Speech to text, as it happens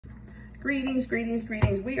Greetings, greetings,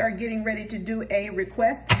 greetings. We are getting ready to do a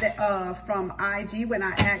request that, from IG when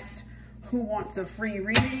I asked who wants a free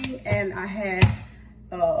reading, and I had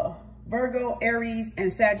Virgo, Aries,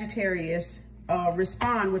 and Sagittarius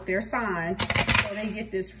respond with their sign, so they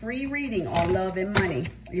get this free reading on love and money.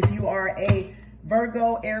 If you are a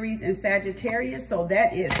Virgo, Aries, and Sagittarius, so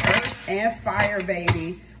that is earth and fire,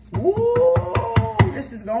 baby. Woo!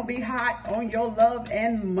 This is gonna be hot on your love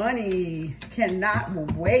and money. Cannot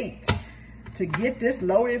wait to get this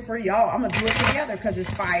loaded for y'all. I'm gonna do it together because it's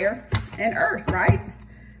fire and earth, right?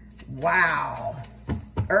 Wow.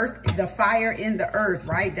 Earth, the fire in the earth,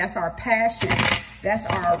 right? That's our passion. That's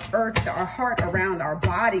our earth, our heart around our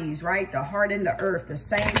bodies, right? The heart in the earth, the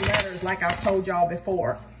same letters like I told y'all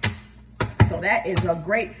before. So that is a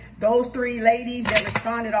great, those three ladies that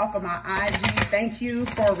responded off of my IG, thank you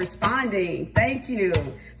for responding. Thank you.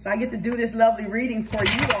 So I get to do this lovely reading for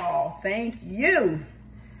you all. Thank you.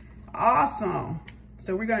 Awesome.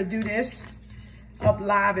 So we're going to do this up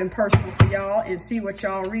live and personal for y'all and see what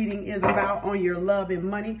y'all reading is about on your love and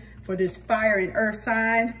money for this fire and earth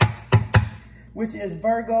sign, which is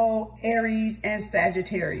Virgo, Aries, and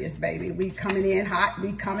Sagittarius, baby. We coming in hot.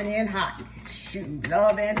 We coming in hot. Shoot,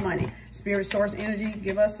 love and money. Spirit source energy,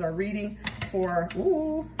 give us a reading for,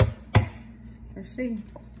 ooh, let's see.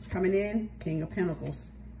 Coming in, King of Pentacles.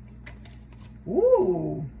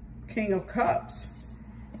 Ooh, King of Cups.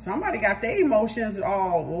 Somebody got their emotions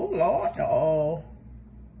all, oh Lord, oh.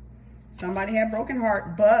 Somebody had broken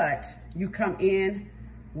heart, but you come in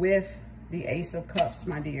with the Ace of Cups,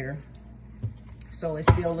 my dear. So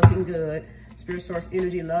it's still looking good. Spirit source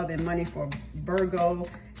energy, love and money for Virgo,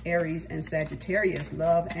 Aries, and Sagittarius.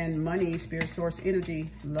 Love and money, spirit source energy,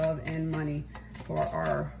 love and money for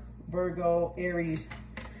our Virgo, Aries,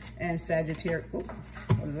 and Sagittarius. Oh,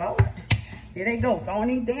 Lord. Here they go. Throwing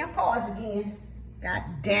these damn cards again. God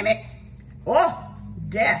damn it. Oh,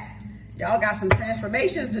 death. Y'all got some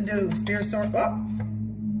transformations to do. Spirit source. Oh.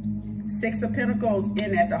 Six of Pentacles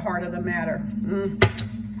in at the heart of the matter.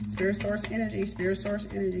 Spirit source energy, spirit source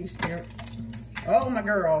energy, spirit. Oh, my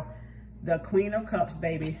girl. The Queen of Cups,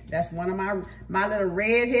 baby. That's one of my little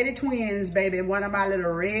red-headed twins, baby. One of my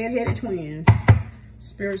little red-headed twins.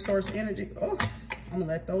 Spirit source energy. Oh, I'm going to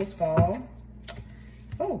let those fall.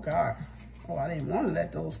 Oh, God. Oh, I didn't want to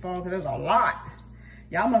let those fall because there's a lot.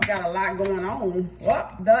 Y'all must got a lot going on.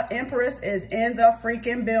 Oh, the Empress is in the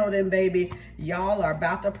freaking building, baby. Y'all are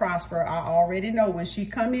about to prosper. I already know when she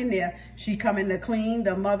come in there, she coming to clean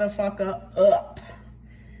the motherfucker up.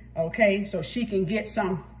 Okay, so she can get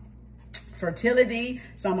some fertility,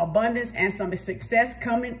 some abundance, and some success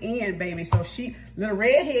coming in, baby. So she, little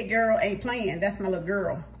redhead girl ain't playing. That's my little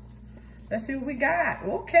girl. Let's see what we got.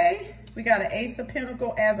 Okay. We got an Ace of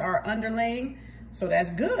Pentacles as our underling. So that's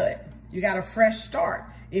good. You got a fresh start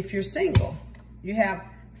if you're single. You have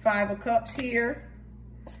Five of Cups here.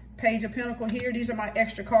 Page of Pentacles here. These are my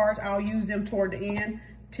extra cards. I'll use them toward the end.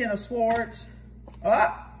 Ten of Swords.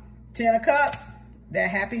 Up. Ten of Cups. That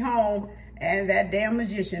happy home. And that damn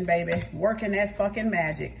Magician, baby, working that fucking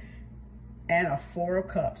magic. And a Four of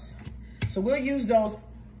Cups. So we'll use those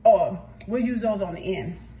on the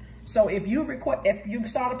end. So if you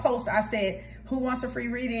saw the post, I said, who wants a free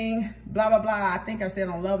reading? Blah, blah, blah. I think I said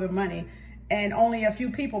on love and money. And only a few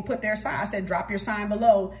people put their sign. I said, drop your sign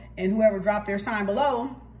below. And whoever dropped their sign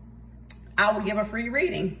below, I will give a free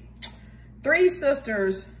reading. Three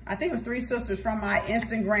sisters, I think it was three sisters from my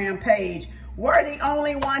Instagram page, were the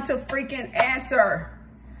only one to freaking answer.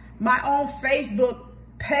 My own Facebook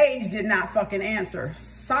page did not fucking answer.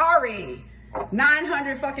 Sorry.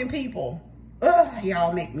 900 fucking people. Ugh,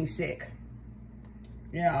 y'all make me sick.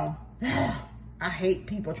 You know, I hate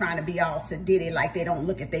people trying to be all sedity like they don't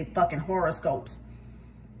look at their fucking horoscopes.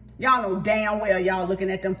 Y'all know damn well y'all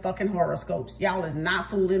looking at them fucking horoscopes. Y'all is not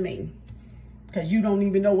fooling me. Because you don't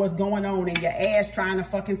even know what's going on in your ass trying to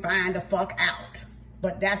fucking find the fuck out.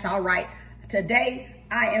 But that's all right. Today,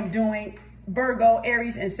 I am doing Virgo,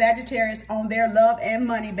 Aries, and Sagittarius on their love and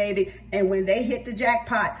money, baby. And when they hit the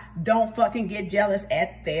jackpot, don't fucking get jealous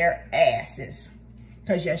at their asses.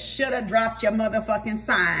 Because you should have dropped your motherfucking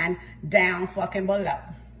sign down fucking below.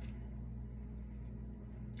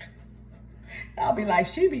 I'll be like,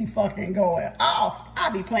 she be fucking going off.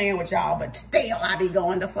 I'll be playing with y'all, but still I be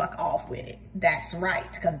going the fuck off with it. That's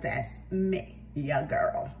right, because that's me, your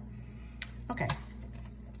girl. Okay.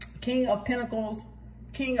 King of Pentacles,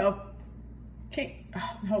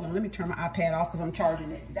 hold on, let me turn my iPad off because I'm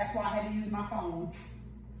charging it. That's why I had to use my phone.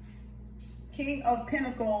 King of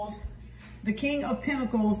Pentacles The King of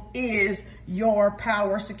Pentacles is your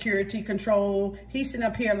power, security, control. He's sitting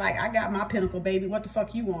up here like, I got my pinnacle, baby. What the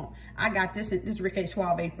fuck you want? I got this. This is Reiki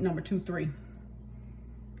Suave number 23.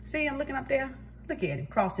 See him looking up there? Look at him.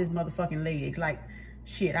 Cross his motherfucking legs like,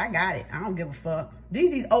 shit, I got it. I don't give a fuck.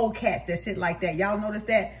 These old cats that sit like that. Y'all notice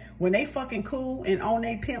that? When they fucking cool and on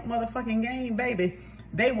they pimp motherfucking game, baby,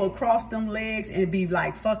 they will cross them legs and be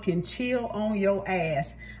like fucking chill on your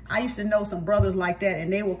ass. I used to know some brothers like that,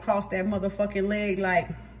 and they will cross that motherfucking leg like,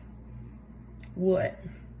 what?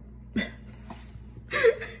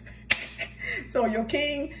 So your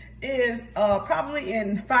king is probably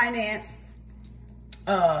in finance.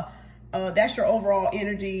 That's your overall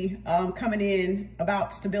energy coming in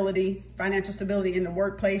about stability, financial stability in the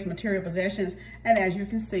workplace, material possessions. And as you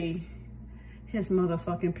can see, his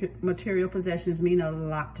motherfucking material possessions mean a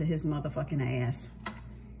lot to his motherfucking ass.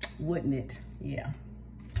 Wouldn't it? Yeah.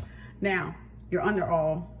 Now, your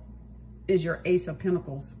underall is your Ace of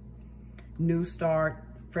Pentacles. New start,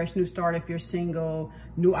 fresh new start if you're single,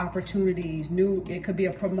 new opportunities, it could be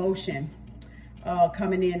a promotion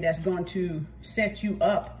coming in that's going to set you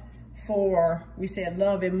up for, we said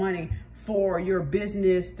love and money, for your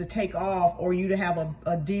business to take off, or you to have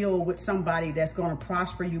a deal with somebody that's going to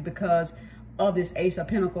prosper you because of this Ace of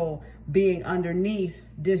Pentacles being underneath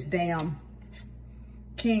this damn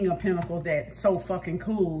King of Pentacles that's so fucking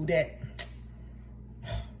cool that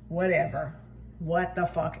whatever, what the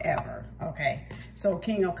fuck ever. Okay, so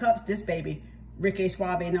King of Cups, this baby, Reiki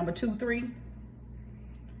Suave number 23,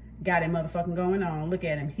 got it motherfucking going on. Look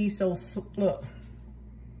at him. He's so, look,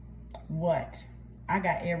 what? I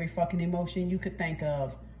got every fucking emotion you could think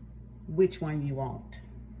of. Which one you want?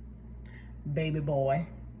 Baby boy,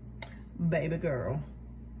 baby girl.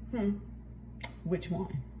 Which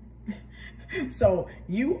one? So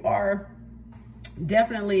you are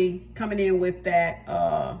definitely coming in with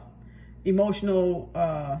that emotional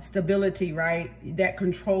stability, right? That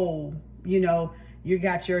control, you know, you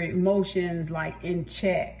got your emotions like in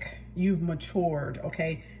check. You've matured,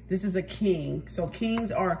 okay? This is a king. So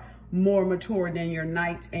kings are more mature than your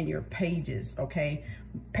knights and your pages, okay?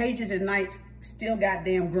 Pages and knights still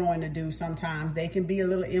goddamn growing to do sometimes. They can be a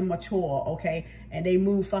little immature, okay? And they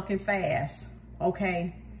move fucking fast,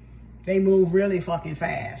 okay? They move really fucking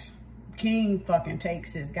fast. King fucking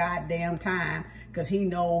takes his goddamn time because he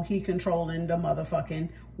know he controlling the motherfucking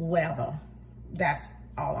weather. That's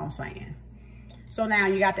all I'm saying. So now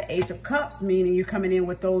you got the Ace of Cups, meaning you're coming in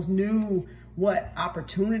with those new,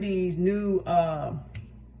 opportunities, new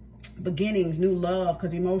beginnings, new love,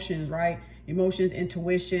 because emotions, right? Emotions,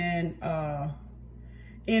 intuition,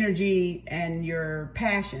 energy, and your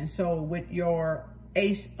passion. So with your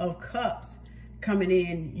Ace of Cups coming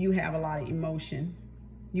in, you have a lot of emotion.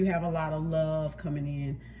 You have a lot of love coming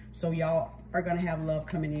in. So y'all are going to have love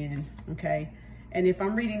coming in, okay? And if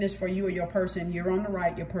I'm reading this for you or your person, you're on the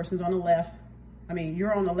right, your person's on the left. I mean,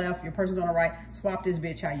 you're on the left, your person's on the right. Swap this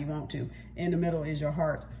bitch how you want to. In the middle is your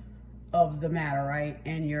heart of the matter, right?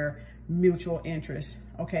 And your mutual interest,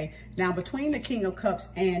 okay? Now, between the King of Cups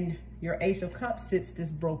and your Ace of Cups sits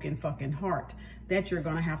this broken fucking heart that you're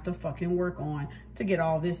going to have to fucking work on to get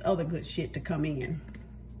all this other good shit to come in.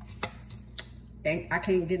 And I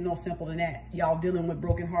can't get no simple than that. Y'all dealing with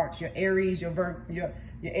broken hearts. Your Aries, your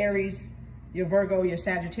Aries, your Virgo, your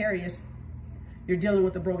Sagittarius, you're dealing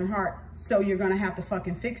with a broken heart. So you're going to have to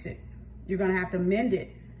fucking fix it. You're going to have to mend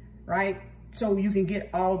it, right? So you can get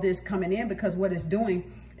all this coming in, because what it's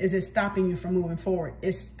doing is it's stopping you from moving forward.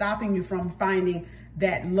 It's stopping you from finding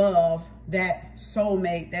that love, that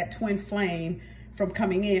soulmate, that twin flame from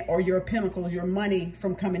coming in, or your pentacles, your money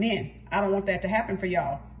from coming in. I don't want that to happen for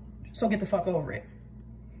y'all. So get the fuck over it.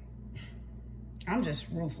 I'm just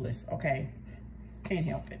ruthless, okay? Can't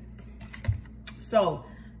help it. So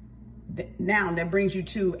now that brings you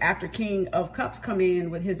to, after King of Cups come in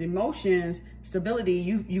with his emotions, stability,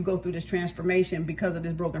 you go through this transformation because of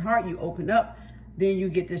this broken heart. You open up, then you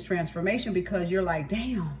get this transformation because you're like,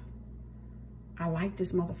 damn, I like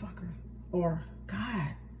this motherfucker. Or, God,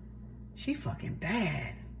 she fucking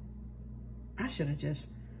bad. I should have just,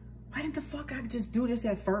 why didn't the fuck I just do this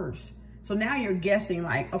at first? So now you're guessing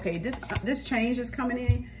like, okay, this change is coming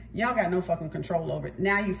in. Y'all got no fucking control over it.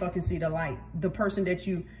 Now you fucking see the light. The person that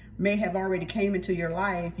you may have already came into your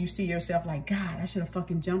life, you see yourself like, God, I should have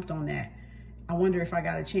fucking jumped on that. I wonder if I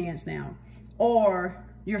got a chance now. Or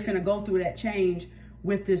you're finna go through that change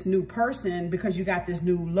with this new person because you got this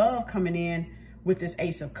new love coming in with this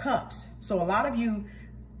Ace of Cups. So a lot of you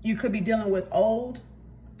could be dealing with old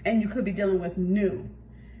and you could be dealing with new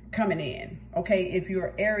coming in, okay? If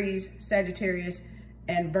you're Aries, Sagittarius,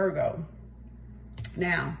 and Virgo.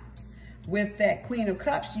 Now, with that Queen of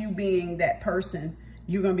Cups, you being that person,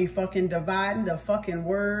 you're going to be fucking dividing the fucking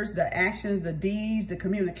words, the actions, the deeds, the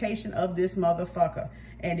communication of this motherfucker.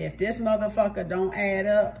 And if this motherfucker don't add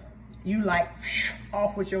up, you like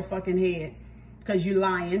off with your fucking head because you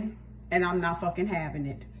lying and I'm not fucking having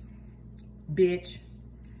it. Bitch,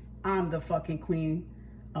 I'm the fucking queen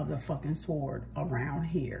of the fucking sword around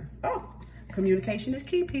here. Oh, communication is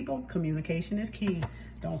key, people. Communication is key.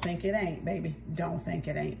 Don't think it ain't, baby. Don't think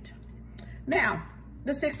it ain't. Now,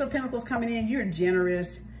 the Six of Pentacles coming in, you're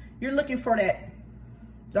generous. You're looking for that.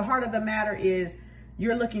 The heart of the matter is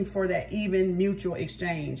you're looking for that even mutual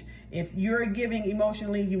exchange. If you're giving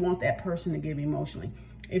emotionally, you want that person to give emotionally.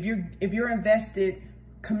 If you're invested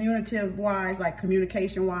communicative-wise, like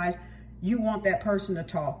communication-wise, you want that person to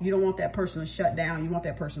talk. You don't want that person to shut down. You want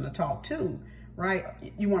that person to talk too, right?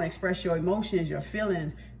 You want to express your emotions, your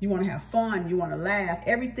feelings. You want to have fun. You want to laugh.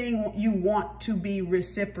 Everything you want to be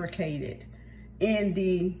reciprocated in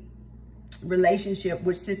the relationship,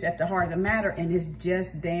 which sits at the heart of the matter and is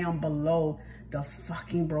just down below the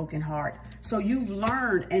fucking broken heart. So you've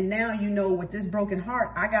learned, and now you know with this broken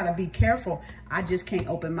heart, I got to be careful. I just can't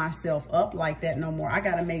open myself up like that no more. I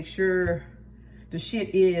got to make sure the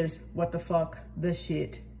shit is what the fuck the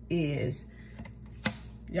shit is.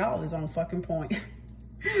 Y'all is on fucking point.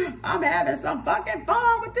 I'm having some fucking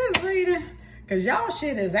fun with this reading because y'all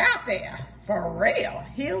shit is out there. For real.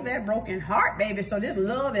 Heal that broken heart, baby, so this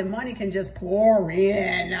love and money can just pour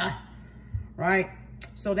in, right?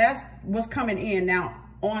 So that's what's coming in. Now,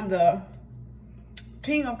 on the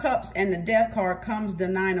King of Cups and the Death card comes the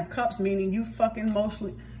Nine of Cups, meaning you fucking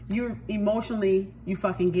emotionally, you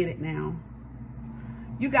fucking get it now.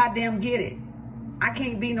 You goddamn get it. I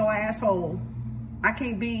can't be no asshole. I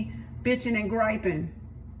can't be bitching and griping,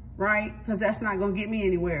 right? Because that's not going to get me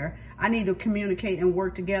anywhere. I need to communicate and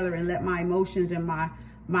work together and let my emotions and my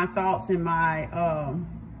thoughts and my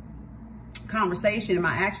conversation and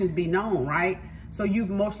my actions be known, right? So you've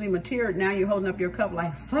emotionally matured. Now you're holding up your cup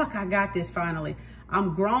like, fuck, I got this finally.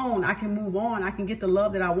 I'm grown. I can move on. I can get the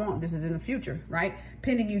love that I want. This is in the future, right?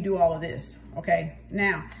 Pending you do all of this, okay?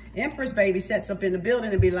 Now, Empress, baby, sets up in the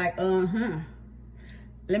building and be like,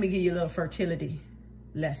 let me give you a little fertility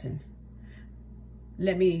lesson.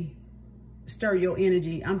 Let me stir your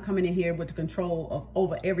energy. I'm coming in here with the control of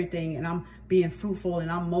over everything, and I'm being fruitful,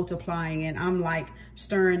 and I'm multiplying, and I'm like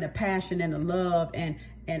stirring the passion and the love and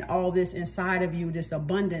all this inside of you, this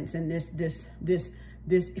abundance and this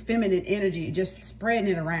feminine energy, just spreading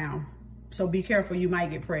it around. So be careful, you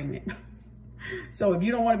might get pregnant. So if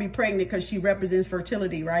you don't want to be pregnant, because she represents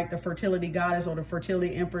fertility, right? The fertility goddess or the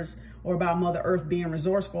fertility empress, or about Mother Earth being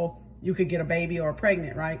resourceful, you could get a baby or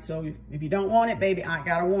pregnant, right? So if you don't want it, baby, I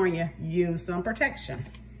gotta warn you, use some protection.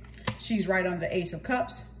 She's right under the Ace of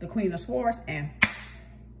Cups, the Queen of Swords, and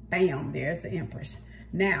bam, there's the Empress.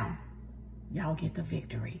 Now, y'all get the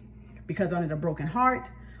victory, because under the broken heart,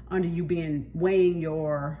 under you being weighing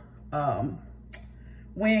your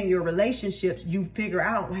relationships, you figure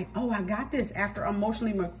out like, oh, I got this. After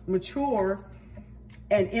emotionally mature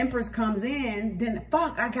and Empress comes in, then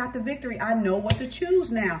fuck, I got the victory. I know what to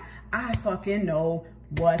choose now. I fucking know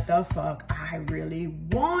what the fuck I really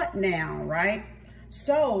want now, right?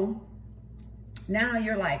 So now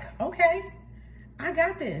you're like, okay, I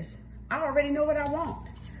got this. I already know what I want.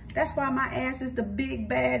 That's why my ass is the big,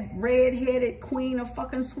 bad, red-headed queen of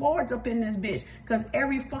fucking swords up in this bitch. Because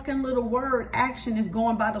every fucking little word, action is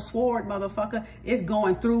going by the sword, motherfucker. It's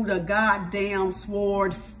going through the goddamn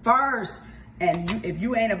sword first. And if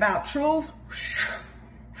you ain't about truth,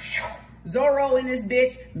 Zorro in this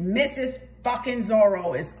bitch, Mrs. fucking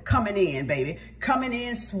Zorro is coming in, baby. Coming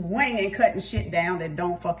in, swinging, cutting shit down that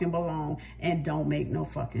don't fucking belong and don't make no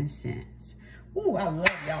fucking sense. Ooh, I love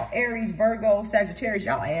y'all. Aries, Virgo, Sagittarius,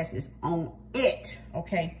 y'all ass is on it,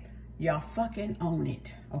 okay? Y'all fucking own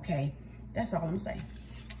it, okay? That's all I'm saying.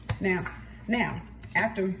 Now,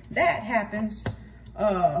 after that happens,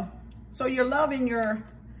 so your love and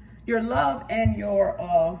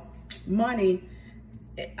your money,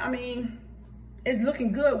 I mean, is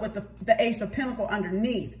looking good with the Ace of Pentacles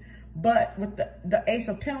underneath. But with the Ace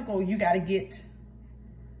of Pentacles, you got to get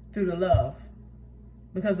through the love.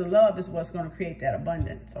 Because the love is what's going to create that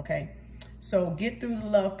abundance, okay? So get through the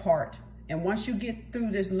love part. And once you get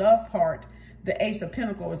through this love part, the Ace of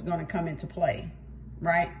Pentacles is going to come into play,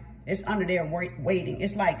 right? It's under there waiting.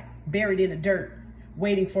 It's like buried in the dirt,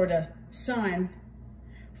 waiting for the sun,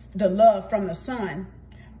 the love from the sun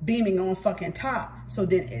beaming on fucking top. So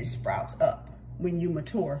then it sprouts up when you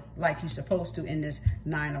mature like you're supposed to in this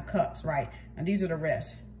Nine of Cups, right? And these are the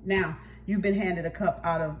rest. Now, you've been handed a cup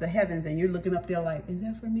out of the heavens and you're looking up there like, is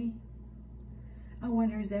that for me? I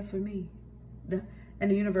wonder, is that for me?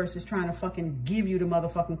 And the universe is trying to fucking give you the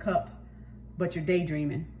motherfucking cup, but you're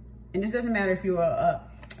daydreaming. And this doesn't matter if you're a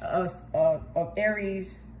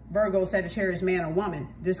Aries, Virgo, Sagittarius man or woman.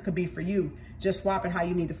 This could be for you. Just swap it how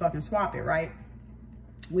you need to fucking swap it, right?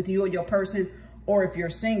 With you or your person, or if you're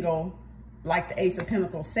single, like the Ace of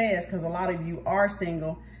Pentacles says, because a lot of you are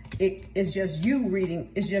single, it's just you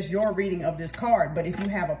reading, it's just your reading of this card. But if you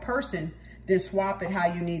have a person, then swap it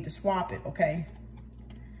how you need to swap it, okay?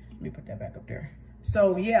 Let me put that back up there.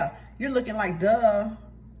 So yeah, you're looking like, duh,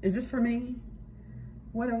 is this for me?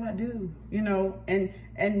 What do I do? You know, and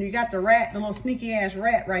you got the rat, the little sneaky ass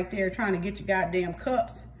rat right there trying to get your goddamn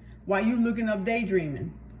cups while you looking up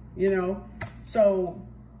daydreaming, you know? So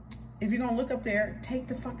if you're gonna look up there, take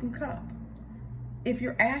the fucking cup. If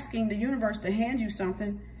you're asking the universe to hand you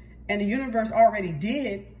something and the universe already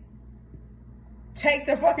did, take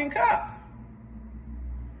the fucking cup.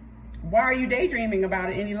 Why are you daydreaming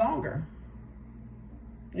about it any longer?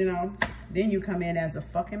 You know, then you come in as a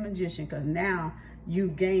fucking magician, because now you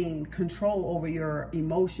gain control over your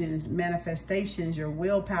emotions, manifestations, your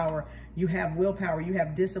willpower. You have willpower, you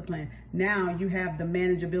have discipline. Now you have the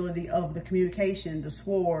manageability of the communication, the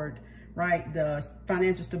sword, right? The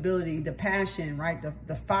financial stability, the passion, right?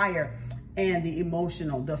 The fire, and the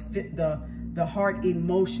emotional, the heart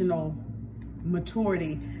emotional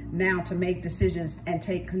maturity now to make decisions and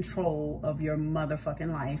take control of your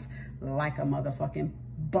motherfucking life like a motherfucking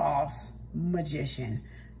boss magician.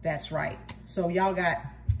 That's right. So y'all got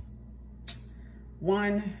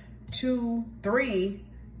 1, 2, 3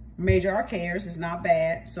 major arcanas. It's not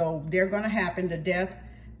bad. So they're going to happen. The Death,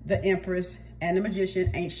 the Empress, and the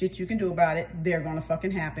Magician. Ain't shit you can do about it. They're going to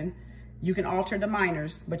fucking happen. You can alter the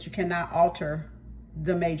minors, but you cannot alter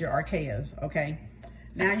the major arcanas, okay?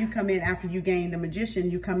 Now you come in after you gain the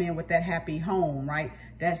Magician, you come in with that happy home, right?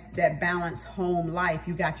 That's that balanced home life.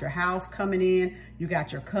 You got your house coming in, you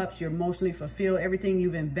got your cups, you're emotionally fulfilled. Everything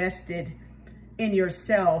you've invested in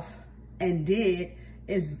yourself and did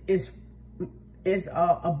is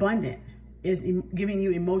abundant, is giving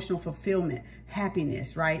you emotional fulfillment,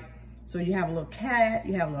 happiness, right? So you have a little cat,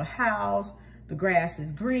 you have a little house, the grass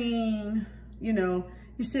is green, you know,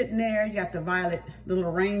 you're sitting there, you got the violet, the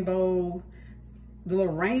little rainbow,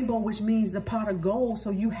 which means the pot of gold.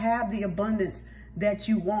 So you have the abundance that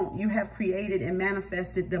you want. You have created and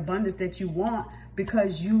manifested the abundance that you want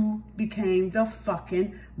because you became the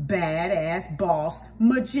fucking badass boss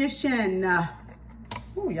magician.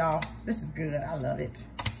 Ooh, y'all, this is good. I love it.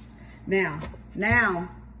 Now,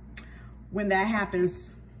 when that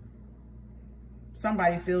happens,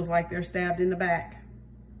 somebody feels like they're stabbed in the back.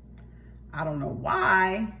 I don't know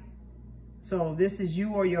why. So this is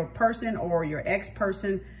you or your person or your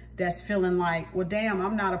ex-person that's feeling like, well, damn,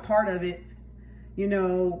 I'm not a part of it. You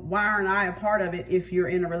know, why aren't I a part of it if you're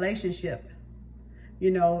in a relationship?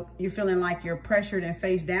 You know, you're feeling like you're pressured and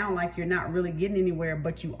face down, like you're not really getting anywhere,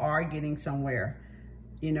 but you are getting somewhere.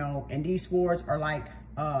 You know, and these swords are like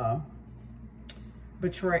not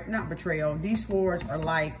betrayal. These swords are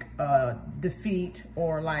like defeat,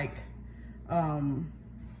 or like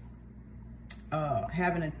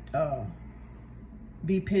having a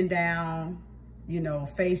be pinned down, you know,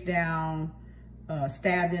 face down,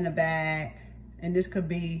 stabbed in the back. And this could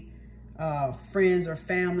be friends or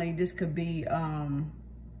family. This could be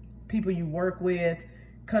people you work with,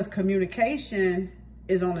 because communication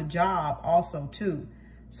is on a job also too.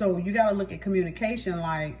 So you got to look at communication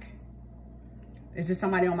like, is this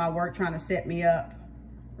somebody on my work trying to set me up,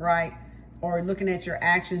 right? Or looking at your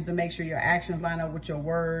actions to make sure your actions line up with your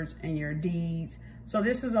words and your deeds. So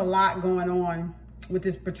this is a lot going on with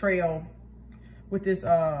this betrayal, with this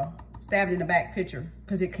stabbed in the back picture,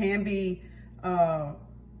 because it can be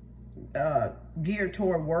geared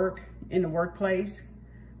toward work, in the workplace,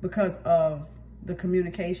 because of the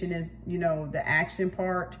communication is, you know, the action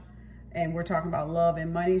part, and we're talking about love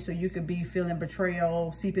and money. So you could be feeling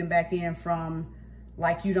betrayal seeping back in from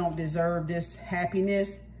like you don't deserve this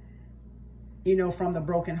happiness, you know, from the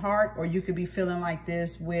broken heart. Or you could be feeling like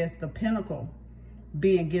this with the Pentacle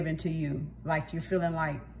being given to you, like you're feeling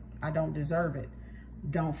like, I don't deserve it.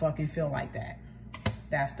 Don't fucking feel like that.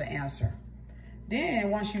 That's the answer. Then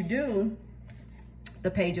once you do,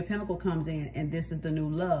 the Page of Pentacle comes in, and this is the new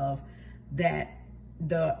love that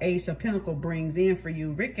the Ace of Pentacle brings in for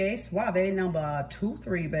you. Ricky Suave, number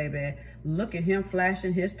 23, baby. Look at him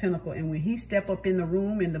flashing his pentacle. And when he step up in the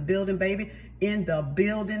room, in the building, baby, in the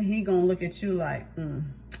building, he gonna look at you like,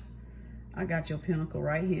 I got your pentacle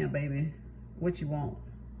right here, baby. What you want?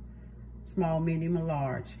 Small, medium, or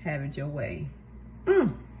large. Have it your way.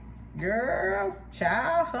 Girl,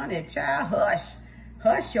 child, honey, child, hush.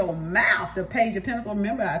 Hush your mouth. The Page of Pentacles,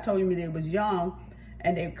 remember I told you they was young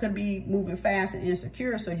and they could be moving fast and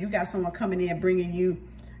insecure. So you got someone coming in bringing you,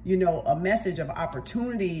 you know, a message of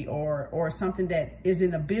opportunity or something that is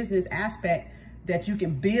in a business aspect that you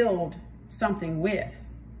can build something with,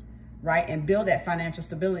 right? And build that financial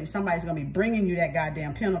stability. Somebody's going to be bringing you that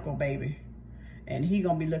goddamn pentacle, baby. And he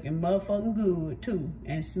going to be looking motherfucking good too.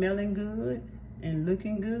 And smelling good and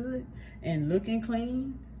looking good and looking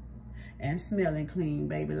clean and smelling clean,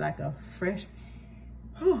 baby. Like a fresh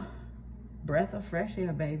breath of fresh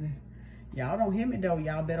air, baby. Y'all don't hear me though.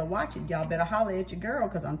 Y'all better watch it. Y'all better holler at your girl,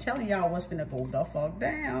 because I'm telling y'all what's finna go the fuck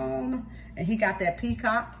down. And he got that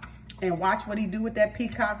peacock. And watch what he do with that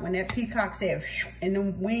peacock. When that peacock said, and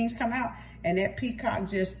them wings come out, and that peacock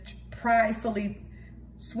just pridefully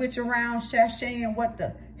switch around, sashaying what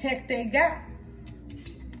the heck they got.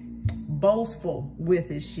 Boastful with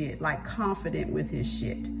his shit, like confident with his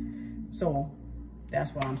shit. So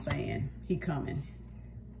that's what I'm saying. He coming.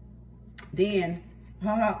 Then,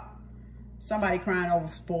 somebody crying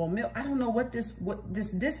over spoiled milk. I don't know what this wait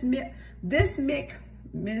a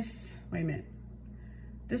minute.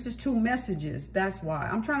 This is two messages. That's why.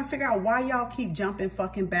 I'm trying to figure out why y'all keep jumping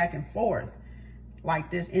fucking back and forth like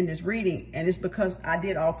this in this reading. And it's because I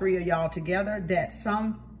did all three of y'all together, that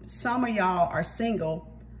some of y'all are single,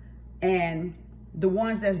 and the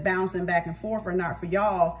ones that's bouncing back and forth are not for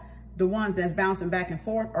y'all. The ones that's bouncing back and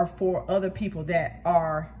forth are for other people that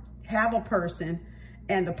have a person,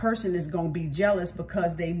 and the person is going to be jealous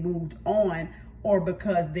because they moved on, or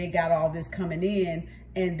because they got all this coming in,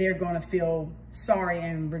 and they're going to feel sorry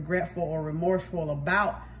and regretful or remorseful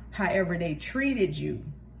about however they treated you,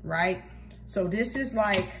 right? So this is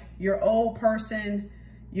like your old person,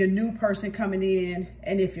 your new person coming in,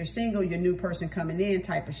 and if you're single, your new person coming in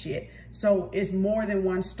type of shit. So it's more than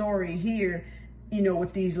one story here, you know,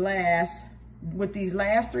 with these last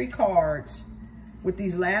three cards. With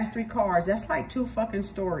these last three cards, that's like two fucking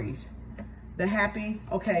stories. The happy,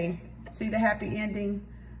 okay, see the happy ending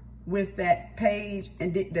with that page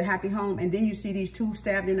and the happy home, and then you see these two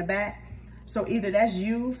stabbed in the back. So either that's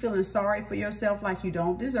you feeling sorry for yourself like you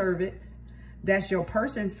don't deserve it. That's your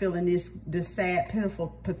person feeling this sad,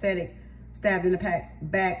 pitiful, pathetic, stabbed in the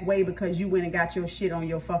back way because you went and got your shit on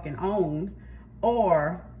your fucking own.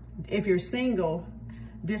 Or if you're single,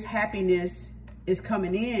 this happiness is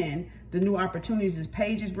coming in. The new opportunities this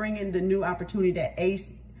page is bringing, the new opportunity that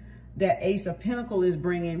Ace of Pentacles is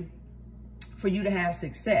bringing for you to have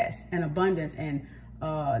success and abundance and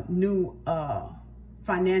new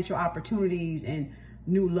financial opportunities and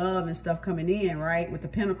new love and stuff coming in, right? With the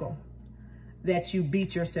Pentacle, that you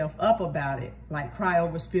beat yourself up about it, like cry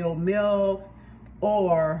over spilled milk,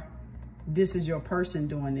 or this is your person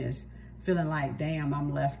doing this, feeling like, damn,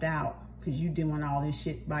 I'm left out because you doing all this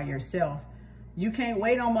shit by yourself. You can't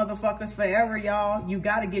wait on motherfuckers forever, y'all. You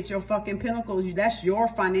got to get your fucking Pentacles. That's your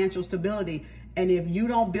financial stability. And if you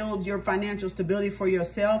don't build your financial stability for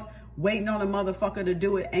yourself, waiting on a motherfucker to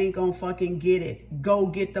do it ain't gonna fucking get it. Go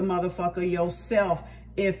get the motherfucker yourself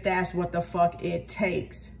if that's what the fuck it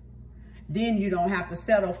takes. Then you don't have to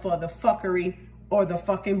settle for the fuckery or the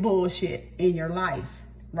fucking bullshit in your life,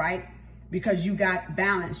 right? Because you got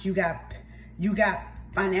balance, you got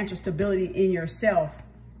financial stability in yourself,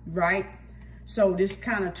 right? So this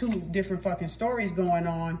kind of two different fucking stories going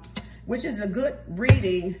on, which is a good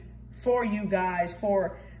reading for you guys,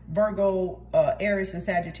 for Virgo, Aries, and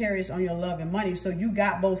Sagittarius on your love and money. So you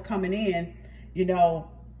got both coming in, you know,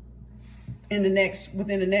 within the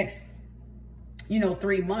next, you know,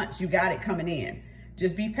 3 months, you got it coming in.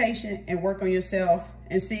 Just be patient and work on yourself,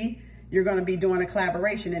 and see, you're going to be doing a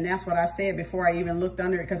collaboration. And that's what I said before I even looked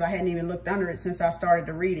under it, because I hadn't even looked under it since I started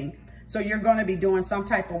the reading. So you're going to be doing some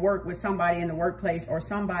type of work with somebody in the workplace, or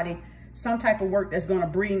some type of work that's going to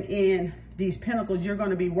bring in these pentacles. You're going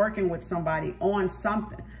to be working with somebody on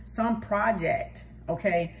something, some project,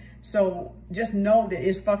 okay? So just know that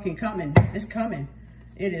it's fucking coming. It's coming.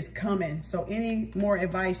 It is coming. So any more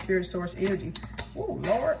advice, spirit, source, energy? Oh,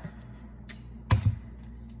 Lord.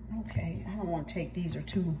 Okay, I don't want to take these, or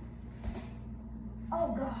two.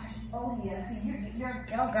 Oh, gosh. Oh, yeah. See,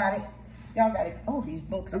 y'all got it. Y'all got it. Oh, these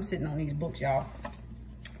books. I'm sitting on these books, y'all.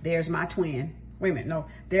 There's my twin. Wait a minute. No,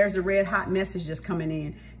 there's the red hot message just coming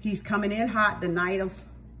in. He's coming in hot. The Knight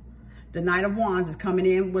of Wands is coming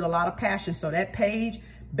in with a lot of passion. So that page,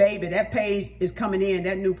 baby, that page is coming in.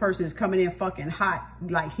 That new person is coming in fucking hot.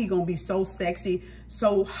 Like, he gonna be so sexy,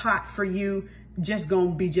 so hot for you. Just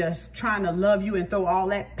gonna be just trying to love you and throw all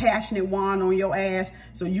that passionate wand on your ass.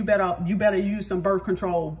 So you better use some birth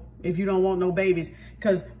control if you don't want no babies.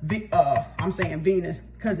 Because, I'm saying Venus.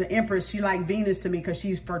 Because the Empress, she like Venus to me because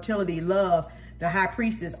she's fertility, love, the High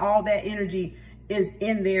Priestess. All that energy is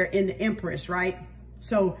in there in the Empress, right?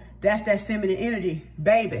 So that's that feminine energy.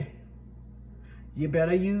 Baby, you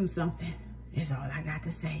better use something. Is all I got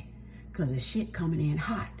to say. Because the shit coming in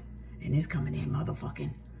hot. And it's coming in motherfucking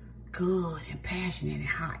good and passionate and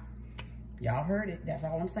hot. Y'all heard it. That's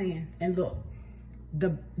all I'm saying. And look,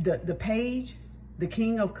 the page, the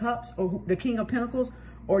King of Cups or the King of Pentacles,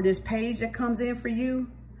 or this page that comes in for you,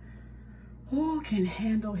 who can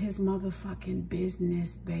handle his motherfucking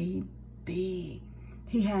business, baby?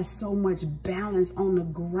 He has so much balance on the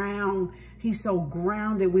ground. He's so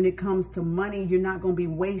grounded when it comes to money. You're not going to be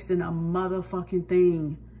wasting a motherfucking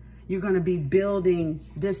thing. You're going to be building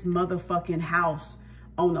this motherfucking house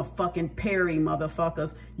on a fucking Perry,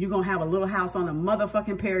 motherfuckers. You're going to have a little house on a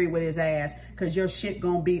motherfucking Perry with his ass, because your shit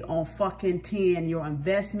going to be on fucking 10. Your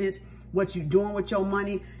investments, what you doing with your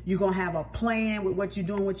money, you're going to have a plan with what you're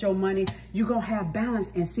doing with your money. You're going to have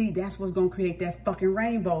balance. And see, that's what's going to create that fucking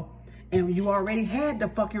rainbow. And you already had the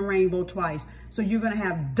fucking rainbow twice. So you're going to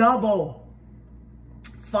have double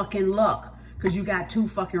fucking luck. Because you got two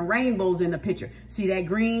fucking rainbows in the picture. See that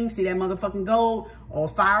green? See that motherfucking gold? Or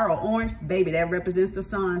fire or orange? Baby, that represents the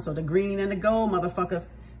sun. So the green and the gold, motherfuckers,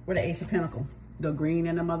 were the Ace of Pentacles. The green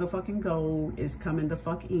and the motherfucking gold is coming the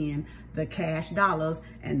fuck in. The cash dollars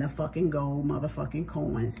and the fucking gold motherfucking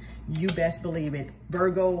coins. You best believe it.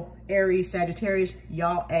 Virgo, Aries, Sagittarius,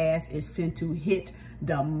 y'all ass is fin to hit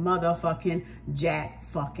the motherfucking jack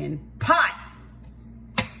fucking pot.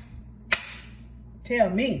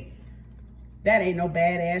 Tell me. That ain't no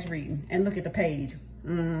badass reading. And look at the page.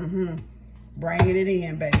 Bringing it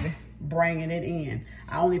in, baby. Bringing it in.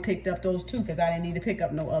 I only picked up those two because I didn't need to pick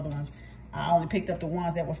up no other ones. I only picked up the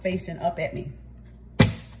ones that were facing up at me.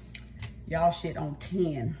 Y'all shit on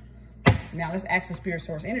 10. Now let's ask the Spirit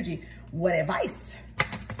Source Energy. What advice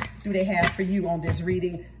do they have for you on this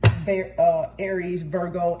reading? Aries,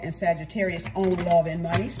 Virgo, and Sagittarius on love and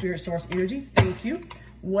money. Spirit Source Energy, thank you.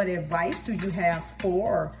 What advice do you have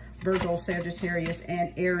for Virgo, Sagittarius,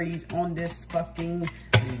 and Aries on this fucking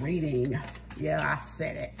reading? Yeah, I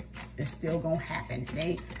said it. It's still gonna happen.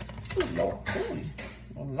 Oh, Lord.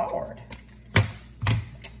 Oh, Lord.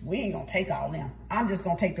 We ain't gonna take all them. I'm just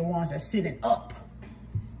gonna take the ones that's sitting up.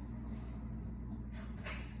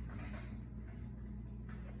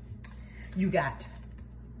 You got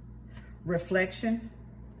reflection.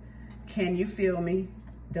 Can you feel me?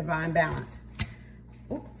 Divine balance.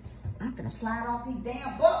 I'm gonna slide off these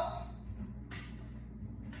damn books.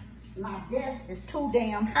 My desk is too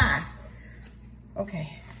damn high.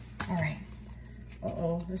 Okay, all right.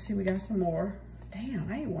 Uh-oh, let's see, we got some more. Damn,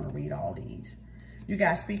 I ain't wanna read all these. You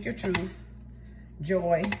guys speak your truth,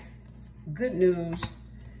 joy, good news,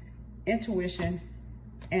 intuition,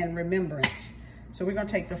 and remembrance. So we're gonna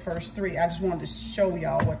take the first three. I just wanted to show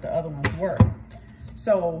y'all what the other ones were.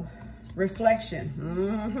 So,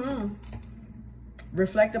 reflection.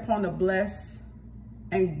 Reflect upon the blessed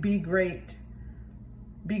and be great.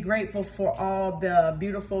 Be grateful for all the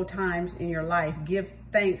beautiful times in your life. Give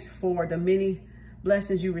thanks for the many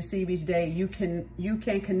blessings you receive each day. You can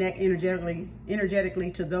connect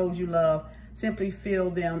energetically to those you love. Simply feel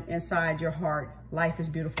them inside your heart. Life is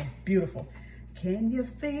beautiful, beautiful. Can you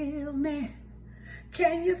feel me?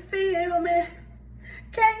 Can you feel me?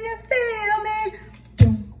 Can you feel me?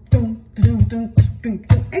 Dum, dum, dum, dum.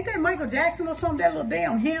 Ain't that Michael Jackson or something? That little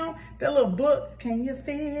damn hymn, that little book. Can you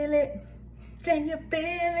feel it? Can you feel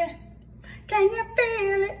it? Can you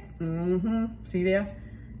feel it? See there?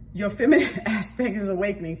 Your feminine aspect is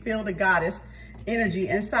awakening. Feel the goddess energy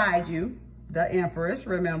inside you, the Empress,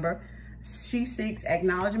 remember. She seeks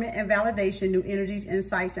acknowledgement and validation. New energies,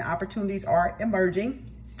 insights, and opportunities are emerging.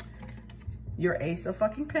 Your Ace of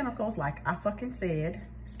fucking Pentacles, like I fucking said.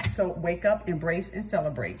 So wake up, embrace, and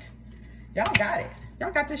celebrate. Y'all got it.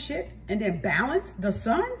 Y'all got this shit. And then balance, the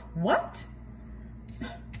sun? What?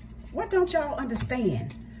 What don't y'all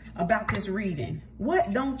understand about this reading?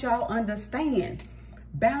 What don't y'all understand?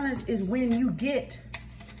 Balance is when you get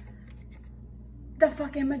the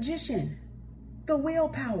fucking magician, the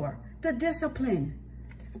willpower, the discipline.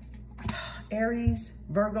 Aries,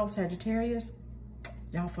 Virgo, Sagittarius,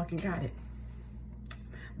 y'all fucking got it.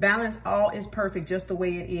 Balance, all is perfect just the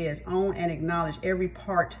way it is. Own and acknowledge every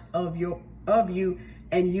part of you,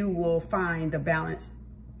 and you will find the balance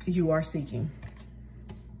you are seeking.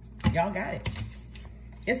 Y'all got it.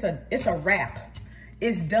 It's a wrap.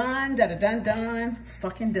 It's done, done,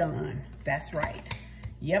 fucking done. That's right.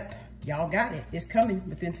 Yep, y'all got it. It's coming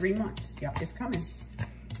within 3 months. Y'all, it's coming.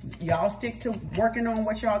 Y'all stick to working on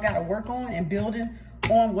what y'all got to work on and building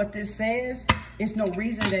on what this says, it's no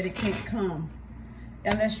reason that it can't come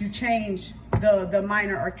unless you change the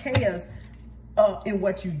minor arcanas in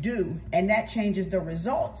what you do, and that changes the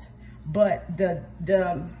results. But the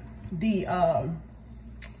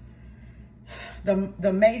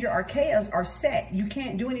major arcanas are set. You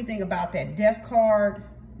can't do anything about that Death card,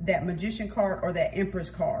 that Magician card, or that Empress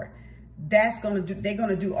card. That's gonna do, they're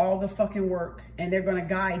gonna do all the fucking work, and they're gonna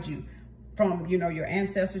guide you from, you know, your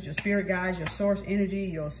ancestors, your spirit guides, your source energy,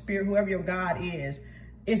 your spirit, whoever your God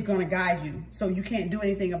is gonna guide you. So you can't do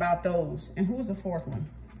anything about those. And who was the fourth one?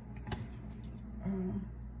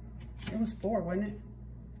 It was 4, wasn't it?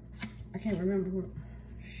 I can't remember who.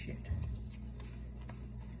 Shit.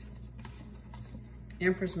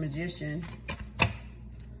 Empress, Magician.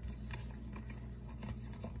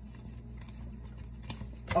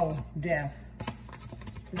 Oh, Death.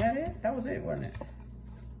 Is that it? That was it, wasn't it?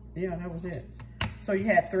 Yeah, that was it. So you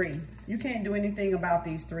had 3. You can't do anything about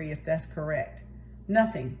these 3 if that's correct.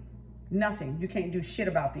 Nothing. Nothing. You can't do shit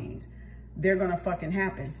about these. They're gonna fucking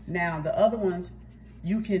happen. Now, the other ones,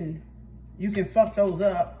 you can fuck those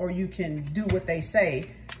up, or you can do what they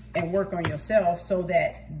say and work on yourself so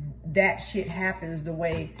that that shit happens the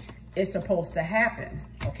way it's supposed to happen,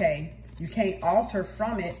 okay? You can't alter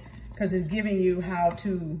from it because it's giving you how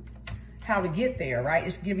to get there, right?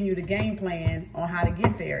 It's giving you the game plan on how to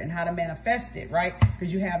get there and how to manifest it, right?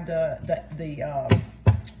 Because you have the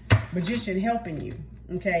Magician helping you,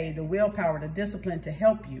 okay? The willpower, the discipline to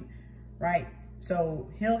help you, right? So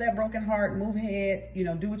heal that broken heart, move ahead, you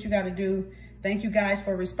know, do what you got to do. Thank you guys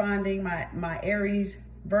for responding. My Aries,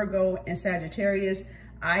 Virgo, and Sagittarius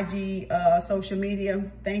IG social media.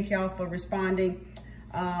 Thank y'all for responding.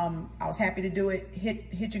 I was happy to do it.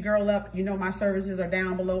 Hit your girl up. You know my services are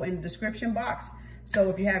down below in the description box. So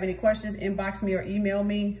if you have any questions, inbox me or email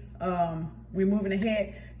me. We're moving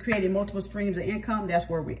ahead, creating multiple streams of income. That's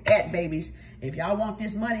where we're at, babies. If y'all want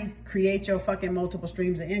this money, create your fucking multiple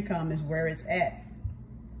streams of income is where it's at.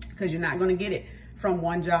 Because you're not going to get it from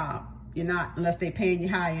one job. You're not, unless they paying you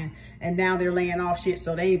high, and now they're laying off shit,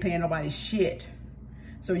 so they ain't paying nobody shit.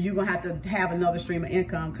 So you're going to have another stream of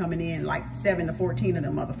income coming in, like 7 to 14 of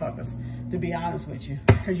them motherfuckers, to be honest with you.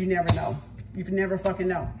 Because you never know. You never fucking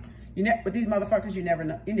know. With these motherfuckers, you never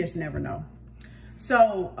know. You just never know.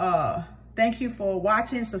 So, thank you for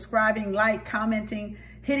watching, subscribing, like, commenting,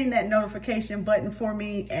 hitting that notification button for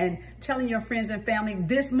me, and telling your friends and family.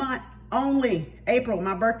 This month only, April,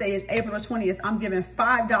 my birthday is April the 20th. I'm giving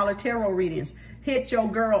 $5 tarot readings. Hit your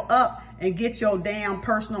girl up and get your damn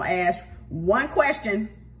personal ass one question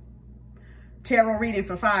tarot reading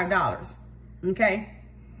for $5. Okay?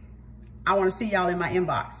 I want to see y'all in my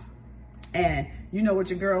inbox. And you know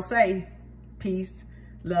what your girls say: peace,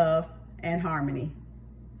 love, and harmony.